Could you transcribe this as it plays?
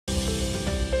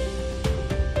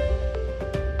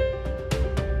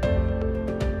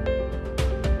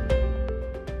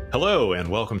Hello, and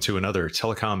welcome to another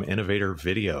Telecom Innovator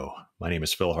video. My name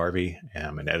is Phil Harvey.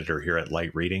 I'm an editor here at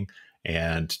Light Reading,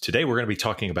 and today we're going to be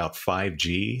talking about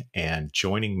 5G, and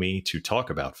joining me to talk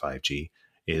about 5G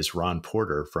is Ron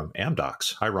Porter from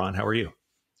Amdocs. Hi, Ron. How are you?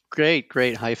 Great.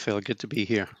 Hi, Phil. Good to be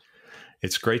here.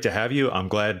 It's great to have you. I'm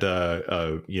glad,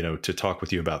 to talk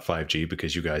with you about 5G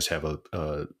because you guys have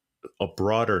a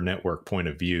broader network point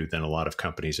of view than a lot of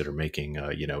companies that are making,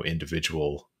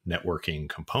 individual networking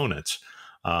components.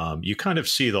 You kind of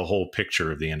see the whole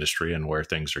picture of the industry and where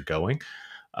things are going.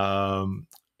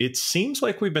 It seems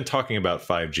like we've been talking about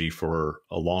 5G for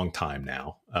a long time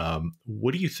now.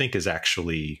 What do you think is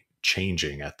actually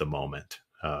changing at the moment?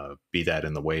 Be that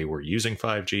in the way we're using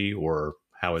 5G or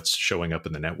how it's showing up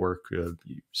in the network?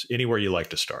 Anywhere you like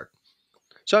to start.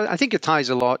 So I think it ties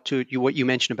a lot to what you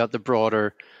mentioned about the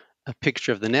broader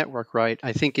picture of the network, right?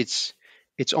 I think it's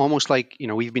almost like,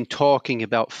 we've been talking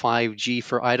about 5G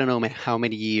for I don't know how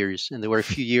many years, and there were a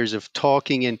few years of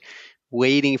talking and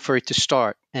waiting for it to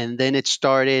start. And then it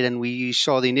started and we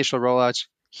saw the initial rollouts,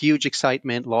 huge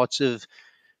excitement, lots of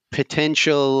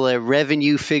potential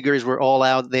revenue figures were all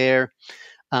out there.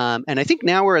 And I think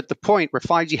now we're at the point where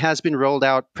 5G has been rolled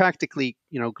out practically,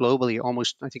 globally.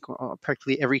 Almost, I think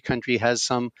practically every country has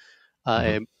some,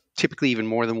 typically even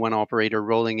more than one operator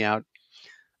rolling out.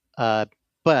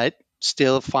 But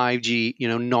still 5G,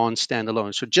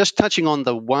 non-standalone. So just touching on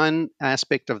the one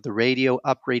aspect of the radio,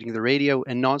 upgrading the radio,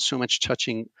 and not so much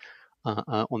touching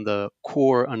on the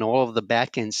core and all of the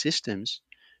back-end systems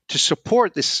to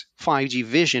support this 5G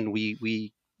vision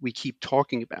we keep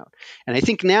talking about. And I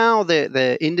think now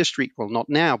the industry, well, not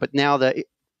now, but now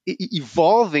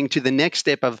evolving to the next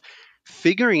step of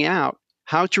figuring out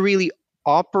how to really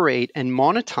operate and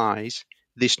monetize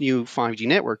this new 5G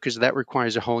network, because that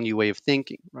requires a whole new way of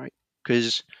thinking, right?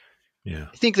 Because I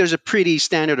think there's a pretty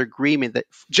standard agreement that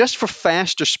just for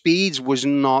faster speeds was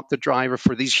not the driver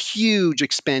for these huge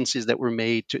expenses that were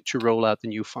made to roll out the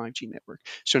new 5G network.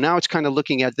 So now it's kind of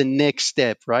looking at the next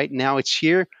step, right? Now it's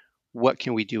here. What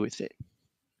can we do with it?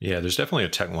 Yeah, there's definitely a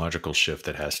technological shift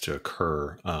that has to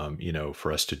occur,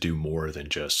 for us to do more than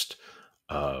just,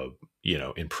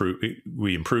 improve.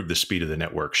 We improve the speed of the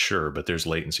network, sure, but there's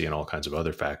latency and all kinds of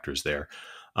other factors there.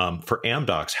 For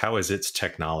Amdocs, how has its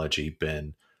technology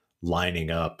been lining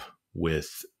up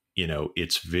with,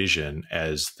 its vision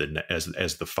as the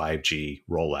 5G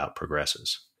rollout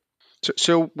progresses?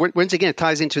 So once again, it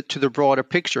ties into the broader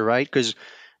picture, right? Because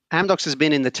Amdocs has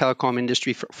been in the telecom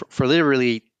industry for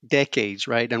literally decades,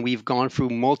 right? And we've gone through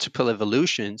multiple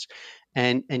evolutions.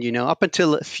 And up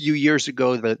until a few years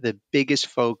ago, the biggest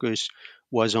focus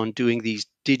was on doing these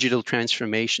digital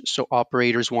transformations. So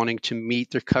operators wanting to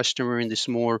meet their customer in this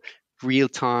more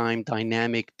real-time,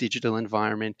 dynamic digital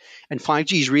environment. And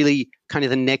 5G is really kind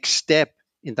of the next step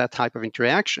in that type of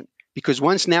interaction. Because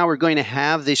once now we're going to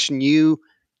have this new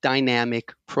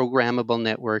dynamic, programmable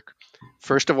network,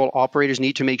 first of all, operators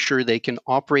need to make sure they can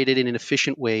operate it in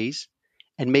efficient ways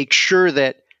and make sure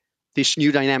that this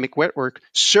new dynamic network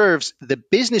serves the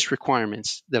business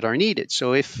requirements that are needed.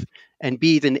 So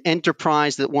be it an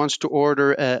enterprise that wants to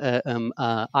order a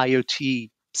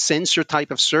IoT sensor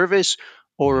type of service,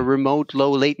 or a remote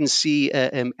low latency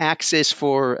access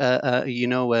for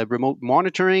remote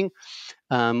monitoring,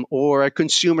 or a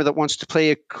consumer that wants to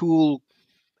play a cool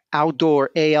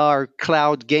outdoor AR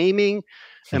cloud gaming,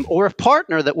 or a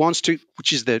partner that wants to,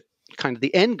 which is the kind of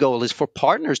the end goal, is for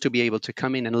partners to be able to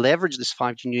come in and leverage this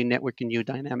 5G new network in new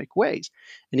dynamic ways.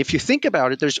 And if you think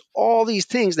about it, there's all these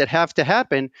things that have to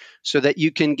happen so that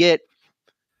you can get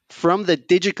from the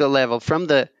digital level, from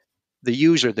the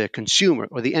user, the consumer,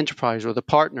 or the enterprise, or the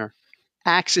partner,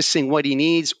 accessing what he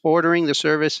needs, ordering the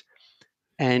service,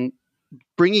 and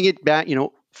bringing it back,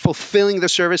 fulfilling the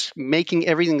service, making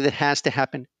everything that has to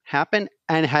happen,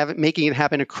 and making it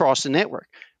happen across the network,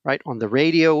 right? On the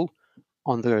radio,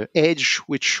 on the edge,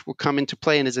 which will come into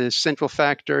play and is a central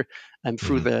factor, and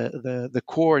through the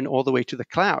core and all the way to the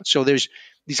cloud. So there's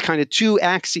these kind of two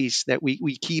axes that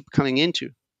we keep coming into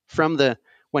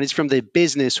when it's from the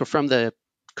business or from the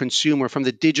consumer, from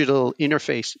the digital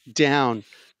interface down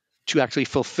to actually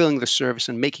fulfilling the service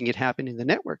and making it happen in the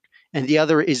network. And the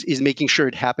other is making sure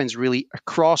it happens really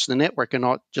across the network and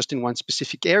not just in one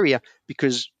specific area,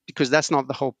 because that's not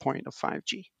the whole point of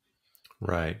 5G.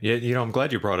 Right. Yeah. I'm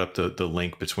glad you brought up the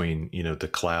link between, the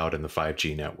cloud and the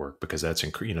 5G network, because that's,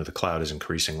 the cloud is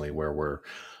increasingly where we're,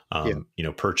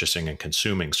 purchasing and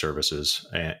consuming services,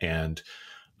 and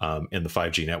the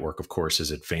 5G network, of course,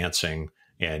 is advancing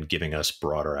and giving us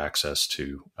broader access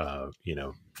to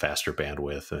faster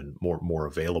bandwidth and more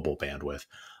available bandwidth.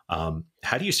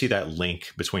 How do you see that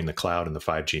link between the cloud and the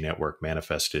 5G network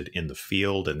manifested in the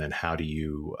field, and then how do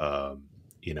you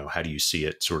see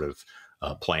it sort of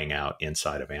playing out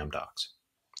inside of Amdocs?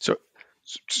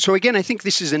 So again, I think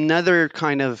this is another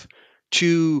kind of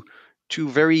two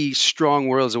very strong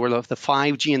worlds, the world of the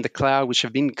 5G and the cloud, which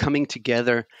have been coming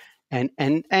together. And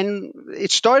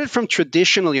it started from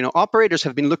traditional, operators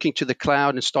have been looking to the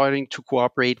cloud and starting to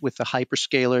cooperate with the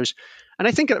hyperscalers. And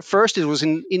I think at first it was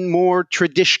in more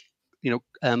traditional,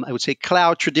 I would say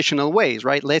cloud traditional ways,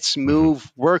 right? Let's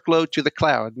move workload to the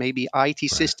cloud, maybe IT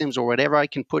systems or whatever I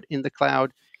can put in the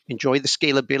cloud, enjoy the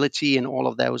scalability and all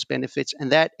of those benefits.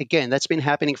 And that, again, that's been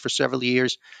happening for several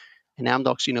years. And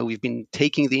Amdocs, we've been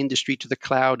taking the industry to the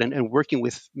cloud and working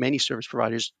with many service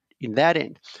providers in that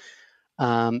end.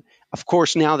 Of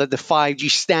course, now that the 5G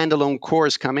standalone core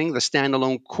is coming, the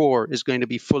standalone core is going to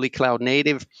be fully cloud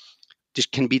native. This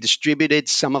can be distributed.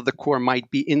 Some of the core might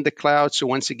be in the cloud. So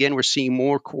once again, we're seeing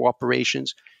more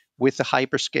cooperations with the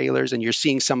hyperscalers, and you're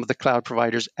seeing some of the cloud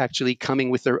providers actually coming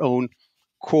with their own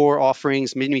core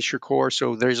offerings, miniature core.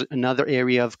 So there's another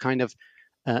area of kind of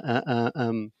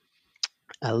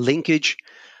linkage.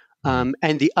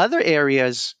 And the other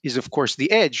areas is, of course,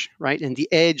 the edge, right? And the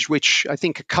edge, which I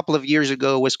think a couple of years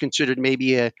ago was considered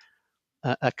maybe a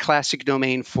classic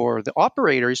domain for the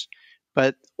operators,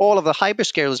 but all of the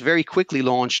hyperscalers very quickly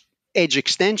launched edge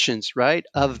extensions, right,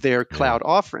 of their cloud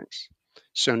offerings.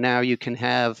 So now you can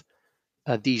have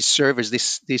these servers,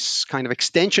 this kind of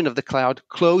extension of the cloud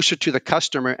closer to the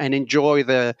customer and enjoy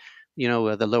the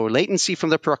lower latency from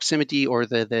the proximity or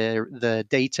the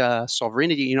data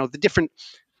sovereignty, the different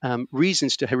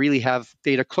reasons to really have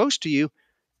data close to you.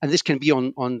 And this can be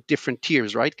on different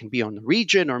tiers, right? It can be on the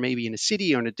region or maybe in a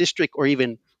city or in a district or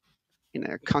even in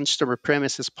a customer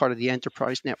premise as part of the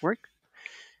enterprise network.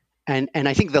 And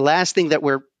I think the last thing that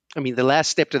the last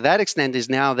step to that extent is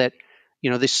now that,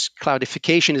 this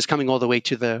cloudification is coming all the way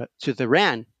to the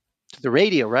RAN, to the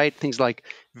radio, right? Things like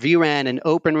vRAN and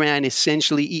Open RAN,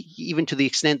 essentially, even to the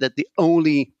extent that the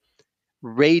only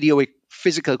radio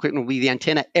physical equipment will be the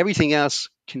antenna. Everything else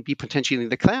can be potentially in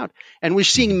the cloud. And we're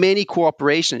seeing many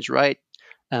cooperations, right?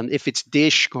 If it's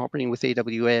Dish cooperating with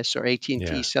AWS or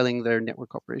AT&T selling their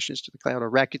network operations to the cloud or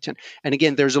Rakuten. And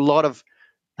again, there's a lot of,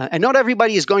 and not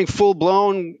everybody is going full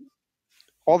blown,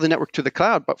 all the network to the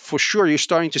cloud, but for sure you're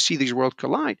starting to see these worlds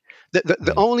collide.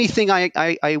 The only thing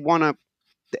I want to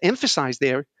emphasize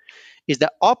there is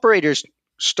that operators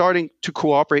starting to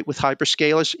cooperate with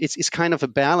hyperscalers, it's kind of a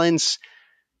balance.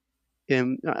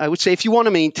 I would say if you want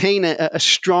to maintain a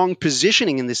strong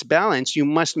positioning in this balance, you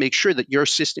must make sure that your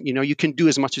system, you can do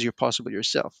as much as you're possible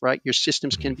yourself, right? Your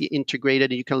systems can be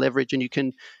integrated and you can leverage and you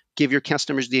can give your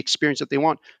customers the experience that they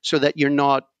want so that you're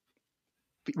not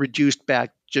reduced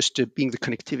back just to being the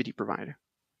connectivity provider.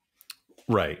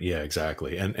 Right. Yeah,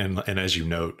 exactly. And as you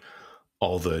note,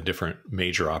 all the different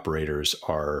major operators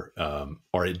are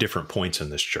at different points in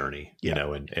this journey,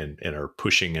 and are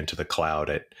pushing into the cloud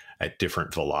at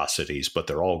different velocities, but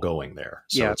they're all going there.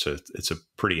 So it's a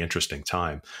pretty interesting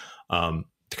time. To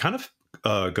kind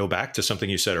of go back to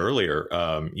something you said earlier,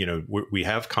 we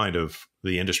have kind of,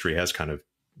 the industry has kind of,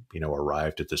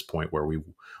 arrived at this point where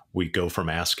we go from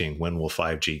asking when will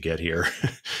 5G get here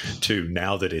to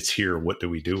now that it's here, what do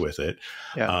we do with it?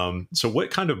 So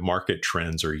what kind of market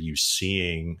trends are you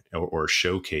seeing or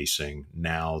showcasing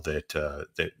now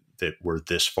that we're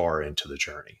this far into the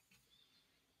journey?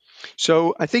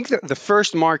 So I think that the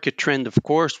first market trend, of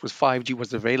course, was 5G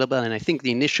was available. And I think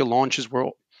the initial launches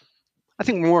were,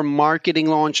 more marketing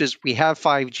launches. We have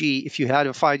 5G. If you had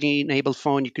a 5G enabled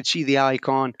phone, you could see the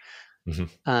icon.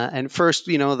 And first,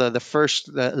 the first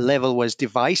level was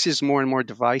devices, more and more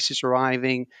devices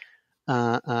arriving.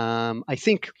 I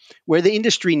think where the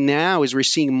industry now is, we're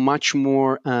seeing much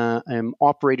more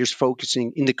operators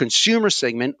focusing in the consumer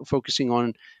segment, focusing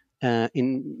on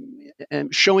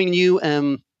showing you,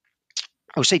 I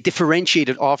would say,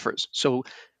 differentiated offers. So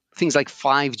things like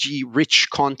 5G rich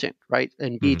content, right?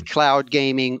 And be it cloud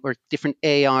gaming or different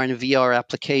AR and VR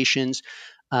applications.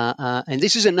 And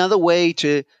this is another way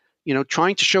to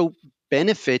trying to show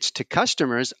benefits to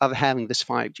customers of having this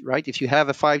 5G, right? If you have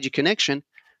a 5G connection,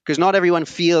 because not everyone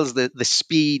feels the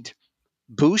speed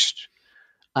boost,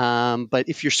 but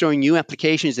if you're showing new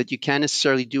applications that you can't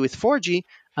necessarily do with 4G,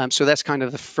 so that's kind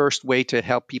of the first way to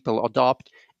help people adopt.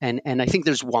 And I think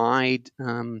there's wide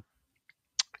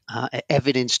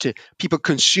evidence to people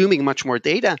consuming much more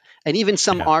data, and even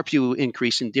some RPU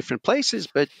increase in different places,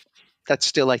 but that's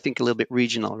still, I think, a little bit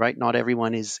regional, right? Not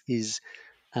everyone is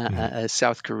Mhm.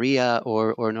 South Korea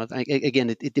or North. Again,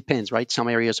 it depends, right? Some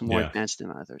areas are more Yeah. advanced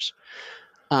than others.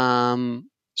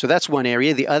 So that's one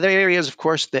area. The other area is, of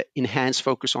course, the enhanced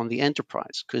focus on the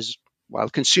enterprise, because while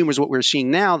consumers, what we're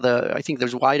seeing now, I think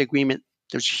there's wide agreement.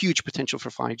 There's huge potential for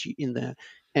 5G in the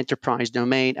enterprise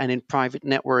domain and in private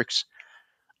networks.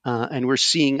 And we're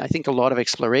seeing, I think, a lot of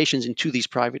explorations into these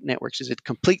private networks. Is it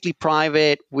completely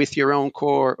private with your own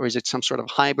core, or is it some sort of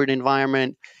hybrid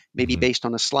environment, maybe Mhm. based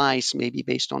on a slice, maybe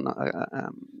based on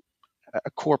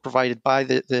a core provided by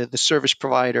the service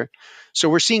provider? So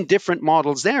we're seeing different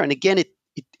models there. And again,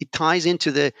 it ties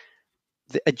into the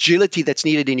agility that's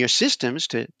needed in your systems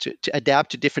to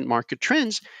adapt to different market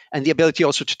trends, and the ability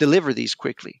also to deliver these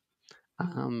quickly.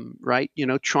 Right?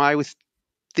 Try with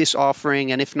this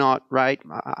offering, and if not, right,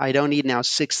 I don't need now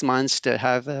 6 months to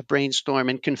have a brainstorm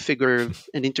and configure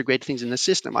and integrate things in the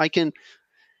system. I can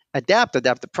adapt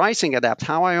the pricing, adapt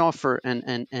how I offer,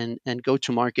 and go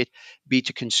to market, be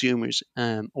to consumers,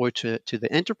 or to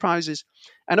the enterprises.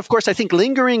 And of course, I think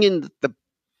lingering in the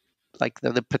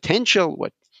potential,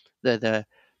 what the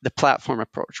platform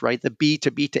approach, right? The B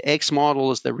to B to X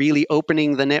model is the really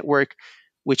opening the network,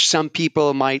 which some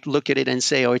people might look at it and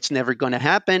say, oh, it's never going to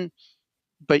happen.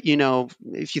 But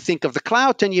if you think of the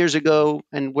cloud 10 years ago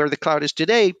and where the cloud is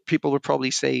today, people would probably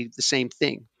say the same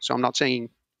thing. So I'm not saying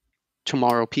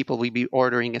tomorrow people will be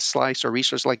ordering a slice or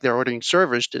resource like they're ordering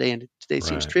servers today, and today it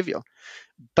seems Right. trivial.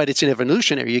 But it's an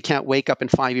evolutionary. You can't wake up in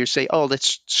 5 years say, oh,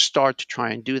 let's start to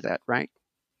try and do that, right?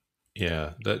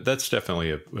 Yeah, that's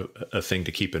definitely a thing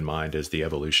to keep in mind, is the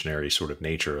evolutionary sort of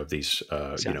nature of these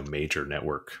Exactly. major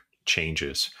network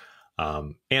changes,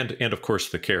 and of course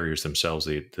the carriers themselves,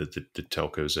 the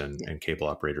telcos Yeah, and cable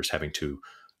operators having to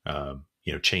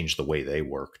change the way they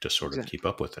work to sort of keep exactly.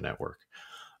 up with the network.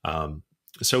 Um,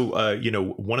 so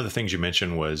one of the things you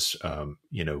mentioned was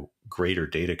greater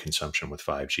data consumption with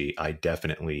 5G. I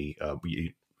definitely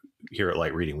here at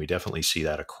Light Reading, we definitely see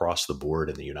that across the board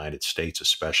in the United States,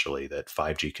 especially, that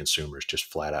 5G consumers just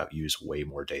flat out use way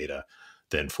more data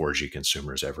than 4G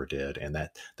consumers ever did. And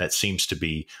that seems to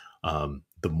be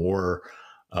the more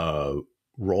uh,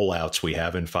 rollouts we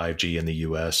have in 5G in the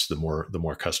US, the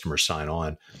more customers sign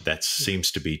on. That Yeah.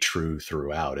 seems to be true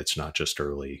throughout. It's not just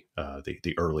the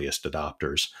earliest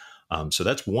adopters. So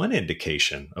that's one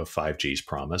indication of 5G's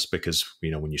promise, because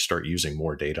when you start using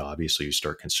more data, obviously you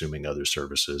start consuming other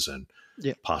services and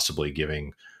Yeah. possibly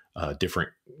giving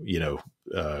different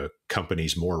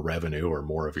companies more revenue, or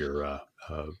more of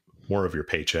your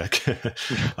paycheck.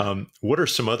 What are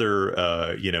some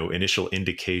other initial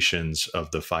indications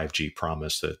of the 5G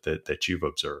promise that you've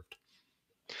observed?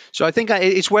 So I think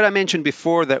it's what I mentioned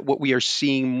before, that what we are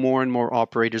seeing more and more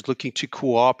operators looking to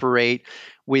cooperate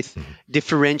with Mhm.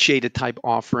 differentiated type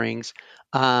offerings.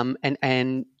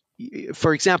 And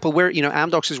for example, where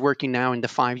Amdocs is working now in the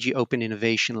 5G Open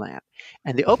Innovation Lab,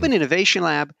 and the Mhm. Open Innovation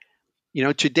Lab,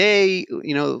 today,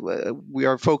 we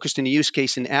are focused in a use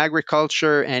case in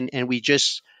agriculture, and we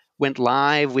just went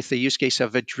live with the use case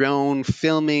of a drone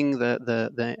filming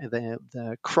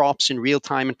the crops in real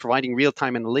time and providing real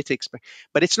time analytics.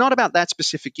 But it's not about that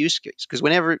specific use case, because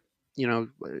whenever you know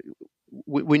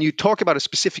when you talk about a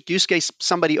specific use case,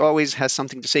 somebody always has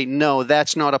something to say. No,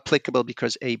 that's not applicable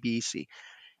because A, B, C.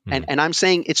 And Mhm. and I'm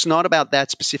saying it's not about that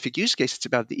specific use case. It's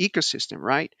about the ecosystem,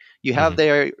 right? You have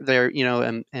Mhm. their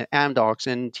Amdocs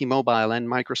and T-Mobile and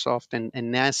Microsoft and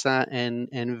NASA and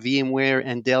VMware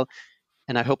and Dell,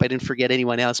 and I hope I didn't forget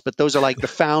anyone else. But those are like the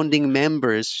founding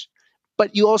members.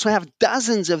 But you also have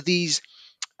dozens of these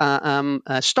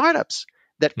startups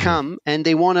that Mhm. come, and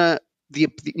they want to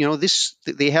this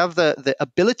they have the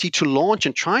ability to launch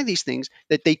and try these things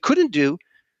that they couldn't do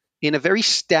in a very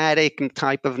static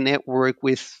type of network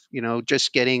with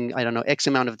just getting, I don't know, X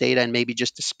amount of data and maybe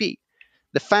just the speed.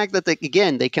 The fact that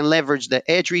again they can leverage the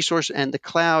edge resource and the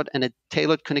cloud and a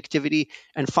tailored connectivity,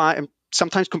 and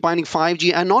sometimes combining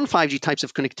 5G and non-5G types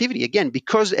of connectivity, again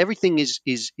because everything is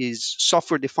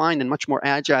software defined and much more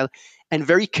agile and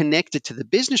very connected to the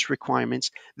business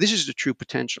requirements. This is the true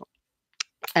potential.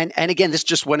 And again, this is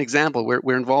just one example.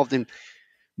 We're involved in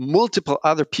multiple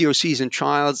other POCs and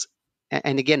trials.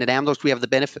 And again, at Amdocs, we have the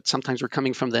benefit. Sometimes we're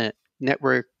coming from the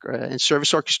network and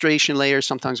service orchestration layer.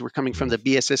 Sometimes we're coming from Mhm. the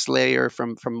BSS layer,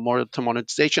 from more to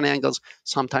monetization angles.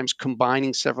 Sometimes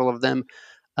combining several of them,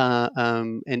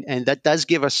 and that does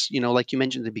give us, like you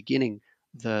mentioned at the beginning,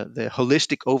 the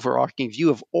holistic, overarching view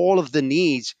of all of the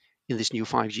needs in this new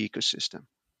 5G ecosystem.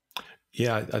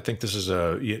 Yeah, I think this is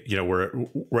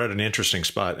we're at an interesting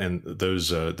spot, and those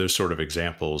sort of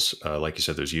examples, like you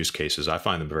said, those use cases, I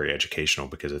find them very educational,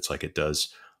 because it's like it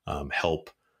does help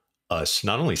us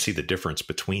not only see the difference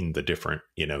between the different,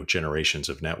 generations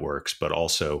of networks, but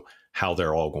also how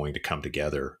they're all going to come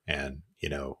together and,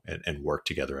 and work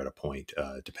together at a point,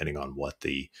 depending on what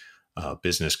the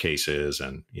business case is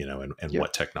and, and Yeah.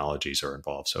 what technologies are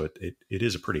involved. So it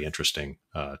is a pretty interesting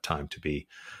time to be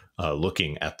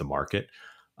looking at the market.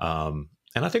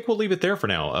 And I think we'll leave it there for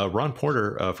now. Ron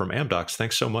Porter from Amdocs,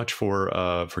 thanks so much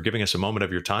for giving us a moment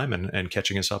of your time and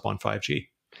catching us up on 5G.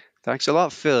 Thanks a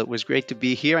lot, Phil. It was great to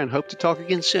be here and hope to talk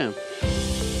again soon.